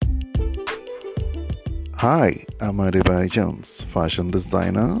Hi, I'm Adebayo Jones, fashion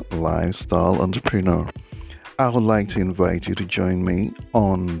designer, lifestyle entrepreneur. I would like to invite you to join me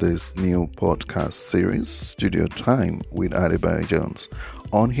on this new podcast series, Studio Time with Adebayo Jones.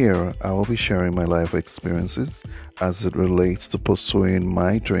 On here, I will be sharing my life experiences as it relates to pursuing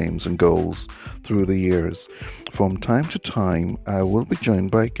my dreams and goals through the years. From time to time, I will be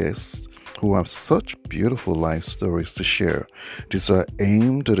joined by guests who have such beautiful life stories to share. These are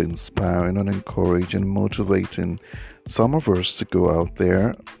aimed at inspiring and encouraging, motivating some of us to go out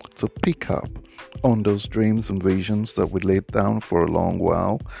there to pick up on those dreams and visions that we laid down for a long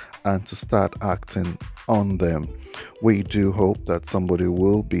while and to start acting on them. We do hope that somebody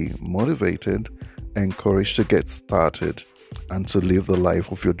will be motivated, encouraged to get started, and to live the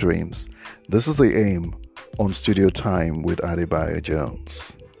life of your dreams. This is the aim on Studio Time with Adebayo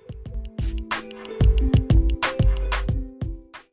Jones.